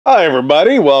Hi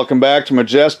everybody, welcome back to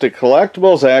Majestic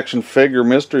Collectibles Action Figure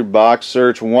Mystery Box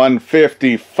Search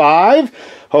 155.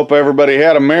 Hope everybody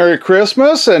had a Merry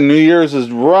Christmas, and New Year's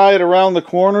is right around the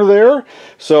corner there.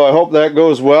 So I hope that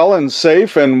goes well and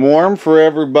safe and warm for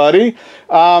everybody.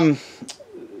 So,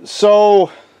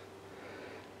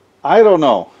 I don't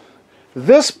know.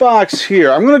 This box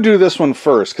here, I'm going to do this one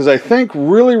first because I think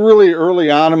really early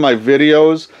on in my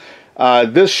videos,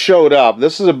 this showed up.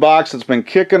 This is a box that's been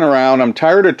kicking around. I'm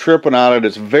tired of tripping on it.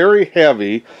 It's very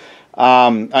heavy.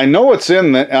 I know it's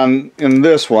in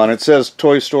this one. It says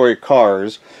Toy Story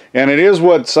Cars, and it is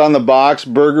what's on the box,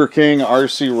 Burger King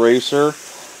RC Racer.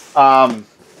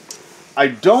 I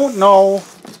don't know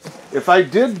if I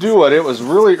did do it. It was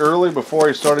really early before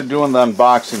I started doing the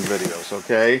unboxing videos,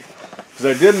 okay?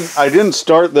 Because I didn't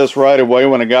start this right away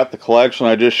when I got the collection.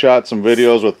 I just shot some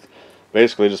videos with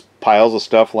basically just piles of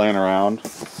stuff laying around.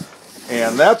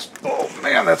 And that's, oh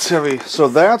man, that's heavy. So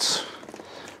that's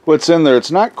what's in there.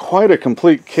 It's not quite a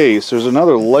complete case. There's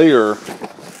another layer,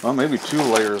 well, maybe 2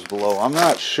 layers below. I'm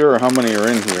not sure how many are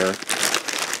in here.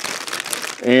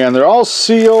 And they're all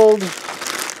sealed.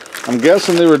 I'm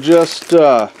guessing they were just,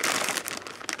 I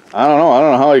don't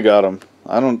know how he got them.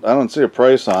 I don't see a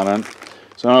price on it.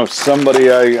 So I don't know if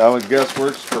somebody I would guess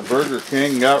works for Burger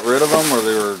King got rid of them, or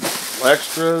they were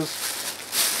extras.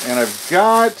 And I've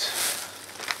got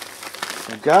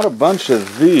a bunch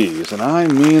of these, and I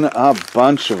mean a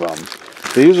bunch of them.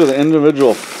 These are the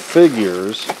individual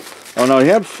figures. Oh no, he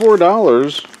had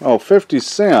 $4. Oh, 50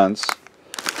 cents.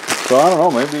 So I don't know,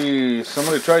 maybe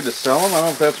somebody tried to sell them. I don't know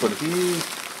if that's what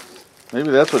maybe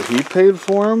that's what he paid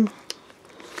for them.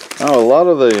 Oh, a lot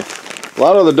of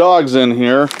the dogs in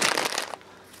here.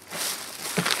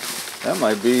 That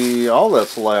might be all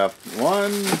that's left.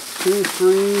 1, 2,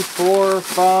 3, 4,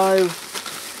 5,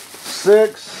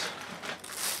 6,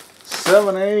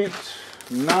 7, 8,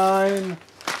 9,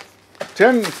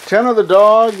 10 of the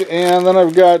dog, and then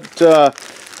I've got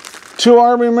 2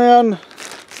 army men,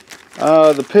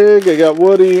 the pig, I got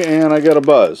Woody, and I got a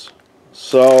Buzz.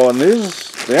 So, and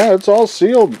these, yeah, it's all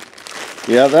sealed.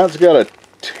 Yeah, that's got a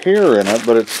tear in it,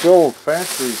 but it's still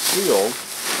factory sealed.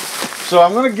 So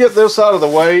I'm going to get this out of the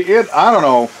way. I don't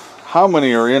know how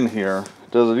many are in here.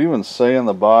 Does it even say in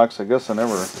the box? I guess I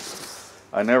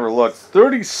never looked.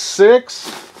 36.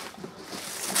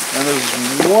 And there's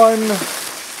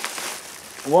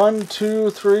 1, 2,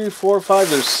 3, 4, 5.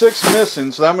 There's 6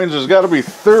 missing, so that means there's got to be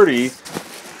 30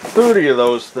 of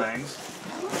those things.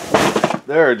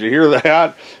 There, did you hear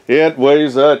that? It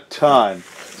weighs a ton.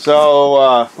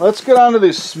 So let's get on to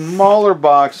these smaller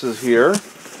boxes here.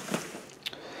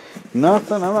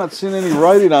 Nothing. I'm not seeing any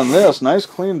writing on this. Nice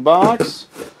clean box.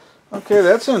 Okay,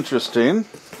 that's interesting.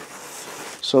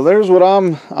 So there's what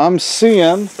I'm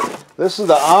seeing. This is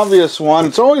the obvious one.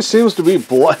 It always seems to be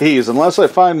Blaze, unless I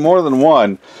find more than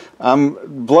one.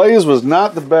 Blaze was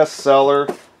not the best seller.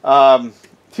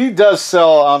 He does sell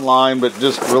online, but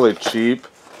just really cheap.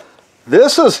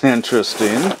 This is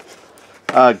interesting.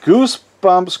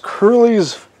 Goosebumps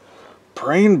Curly's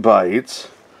Brain Bites.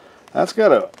 That's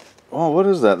got a... Oh, what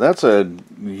is that? That's a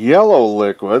yellow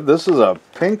liquid. This is a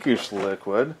pinkish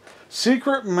liquid.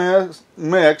 Secret mix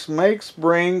makes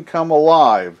brain come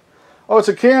alive. Oh, it's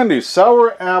a candy.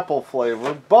 Sour apple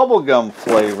flavor. Bubblegum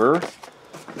flavor.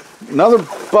 Another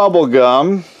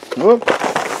bubblegum. Whoop.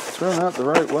 Turn that the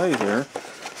right way here.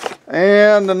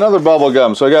 And another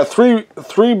bubblegum. So I got three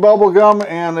bubblegum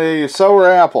and a sour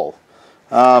apple.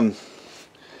 Yeah,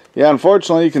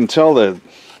 unfortunately you can tell that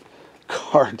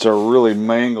cards are really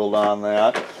mangled on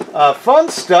that. Fun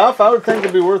stuff. I would think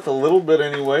it'd be worth a little bit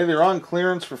anyway. They're on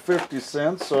clearance for 50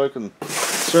 cents, so I can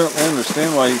certainly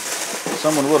understand why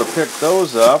someone would have picked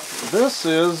those up. This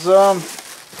is,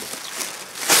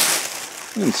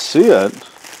 you can see it.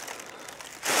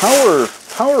 Power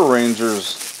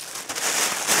Rangers,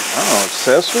 I don't know,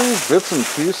 accessories, bits and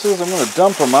pieces. I'm going to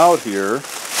dump them out here.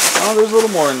 Oh, there's a little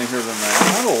more in here than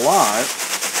that. Not a lot.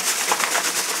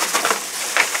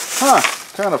 Huh,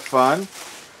 kind of fun.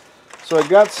 So I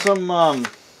got some,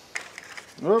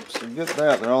 whoops, get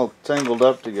that, they're all tangled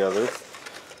up together.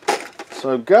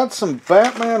 So I've got some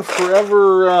Batman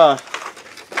Forever,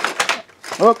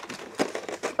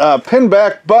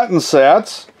 pinback button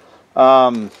sets.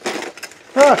 Gotta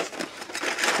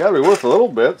be worth a little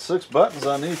bit, 6 buttons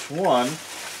on each one.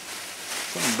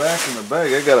 Something back in the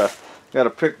bag, I gotta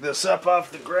pick this up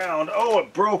off the ground. Oh,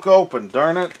 it broke open,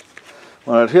 darn it.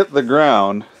 When it hit the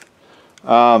ground.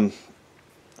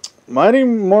 Mighty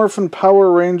Morphin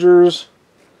Power Rangers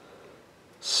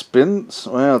spins.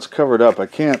 Well, it's covered up. I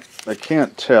can't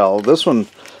tell. This one,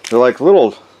 they're like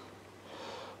little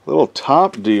little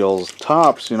top deals.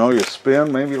 Tops, you know, you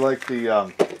spin, maybe like the,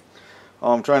 oh,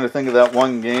 I'm trying to think of that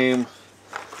one game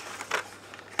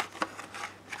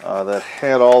that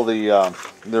had all the,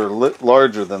 they're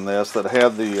larger than this, that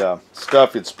had the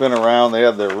stuff you'd spin around. They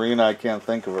had the arena. I can't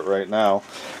think of it right now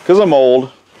because I'm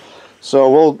old.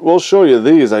 So we'll show you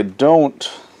these. I don't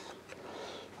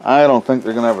think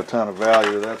they're gonna have a ton of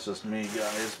value. That's just me,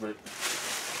 guys, but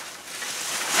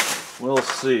we'll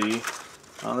see.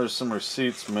 Oh, there's some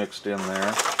receipts mixed in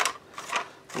there.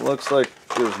 It looks like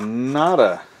there's not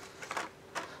a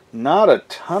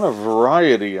ton of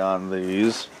variety on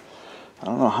these. I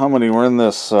don't know how many were in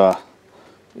this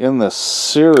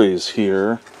series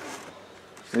here.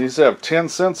 These have 10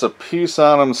 cents a piece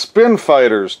on them. Spin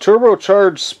Fighters,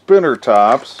 turbocharged spinner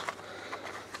tops.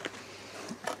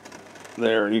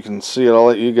 There, you can see it. I'll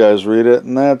let you guys read it.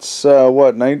 And that's,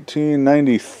 what,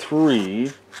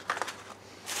 1993.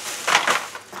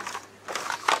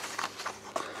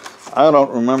 I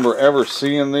don't remember ever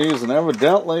seeing these, and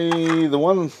evidently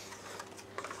the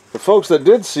folks that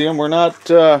did see them were not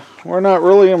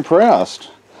really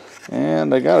impressed.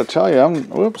 And I gotta tell you,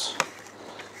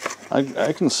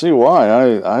 I can see why.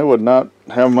 I would not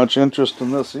have much interest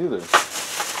in this either.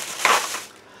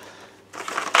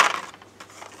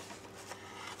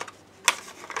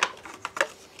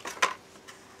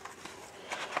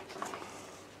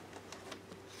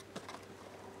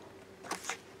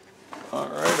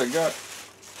 Alright, I got,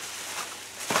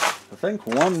 I think,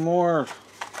 one more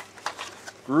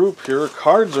group here.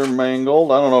 Cards are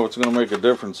mangled. I don't know if it's going to make a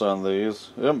difference on these.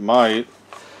 It might.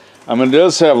 I mean, it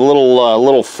does have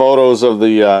little photos of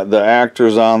the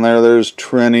actors on there. There's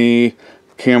Trini,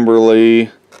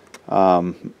 Kimberly,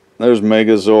 there's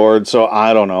Megazord, so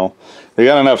I don't know. They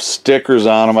got enough stickers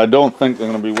on them. I don't think they're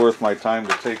going to be worth my time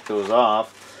to take those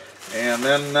off. And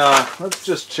then let's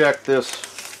just check this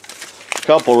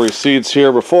couple receipts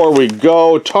here before we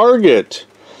go. Target.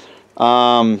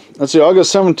 Let's see,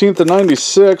 August 17th of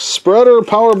 96. Spreader,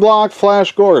 Power Block,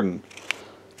 Flash Gordon.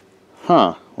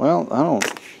 Huh. Well, I don't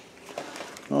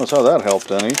notice how that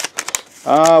helped any.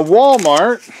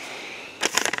 Walmart.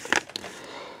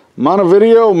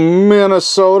 Montevideo,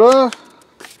 Minnesota.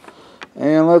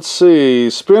 And let's see,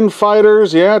 Spin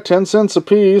Fighters, yeah, 10 cents a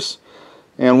piece.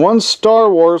 And one Star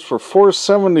Wars for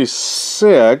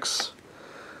 $4.76.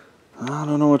 I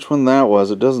don't know which one that was.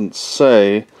 It doesn't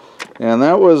say. And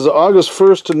that was August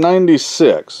 1st of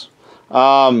 96.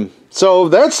 So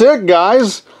that's it,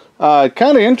 guys. Kind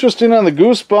of interesting on the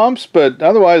Goosebumps, but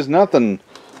otherwise nothing.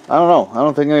 I don't know. I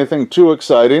don't think anything too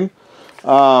exciting.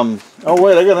 Oh,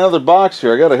 wait, I got another box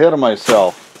here. I got ahead of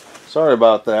myself. Sorry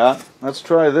about that. Let's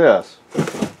try this.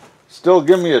 Still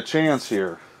give me a chance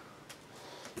here.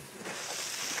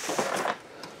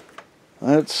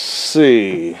 Let's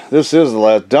see. This is the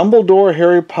last. Dumbledore,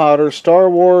 Harry Potter, Star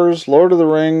Wars, Lord of the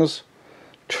Rings,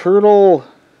 Turtle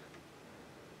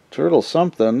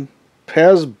something,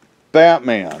 Pez,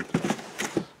 Batman.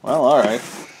 Well, alright.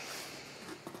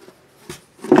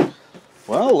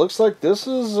 Well, looks like this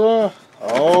is, oh,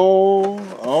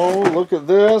 look at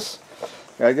this.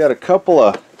 I got a couple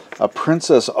of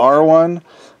Princess R1.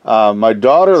 My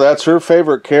daughter, that's her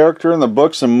favorite character in the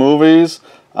books and movies.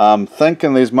 I'm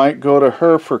thinking these might go to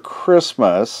her for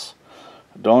Christmas.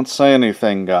 Don't say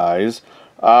anything, guys.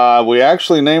 We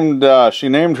actually named, she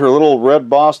named her little red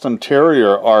Boston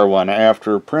Terrier R1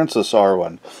 after Princess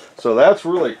R1. So that's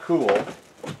really cool.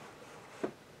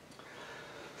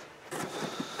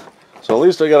 So at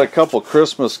least I got a couple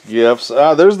Christmas gifts.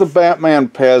 There's the Batman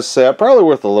Pez set. Probably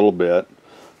worth a little bit,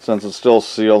 since it's still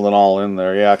sealed and all in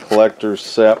there. Yeah, collector's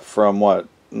set from what?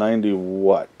 90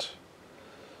 what?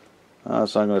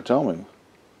 That's not going to tell me.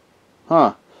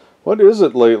 Huh. What is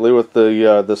it lately with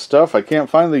the stuff? I can't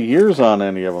find the years on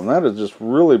any of them. That is just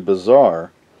really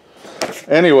bizarre.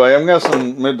 Anyway, I'm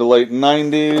guessing mid to late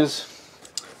 90s.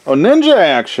 Oh, Ninja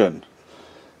Action.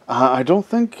 I don't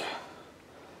think...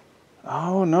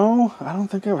 Oh, no. I don't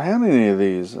think I've had any of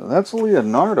these. That's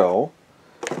Leonardo.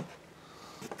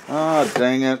 Ah,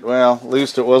 dang it. Well, at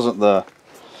least it wasn't the...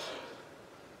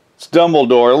 It's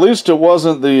Dumbledore. At least it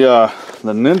wasn't the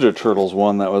Ninja Turtles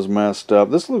one that was messed up.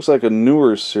 This looks like a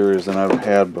newer series than I've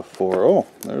had before. Oh,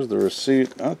 there's the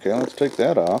receipt. Okay, let's take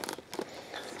that off.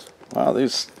 Wow,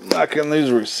 these snuck in these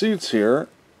receipts here.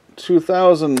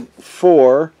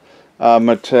 2004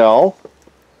 Mattel.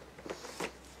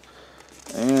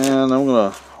 And I'm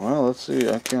gonna, well, let's see,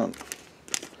 I can't.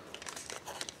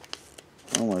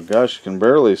 Oh my gosh, you can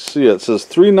barely see it. It says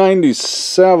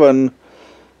 $3.97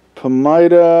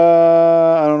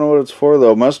 Pomida. I don't know what it's for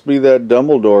though. Must be that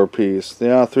Dumbledore piece.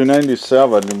 Yeah,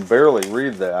 $3.97. You can barely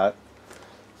read that.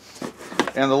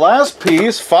 And the last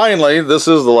piece, finally, this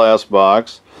is the last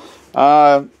box.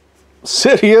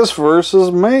 Sidious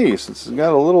versus Mace. It's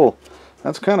got a little,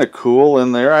 that's kind of cool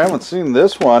in there. I haven't seen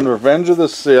this one, Revenge of the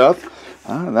Sith.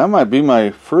 That might be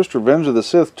my first Revenge of the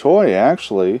Sith toy,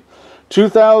 actually.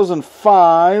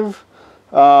 2005.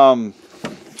 I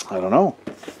don't know.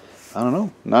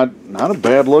 Not a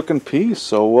bad looking piece.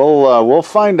 So we'll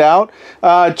find out.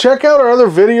 Check out our other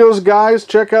videos, guys.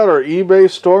 Check out our eBay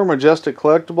store, Majestic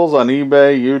Collectibles, on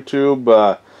eBay, YouTube,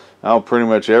 pretty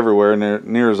much everywhere,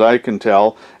 near as I can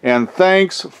tell. And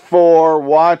thanks for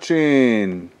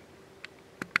watching.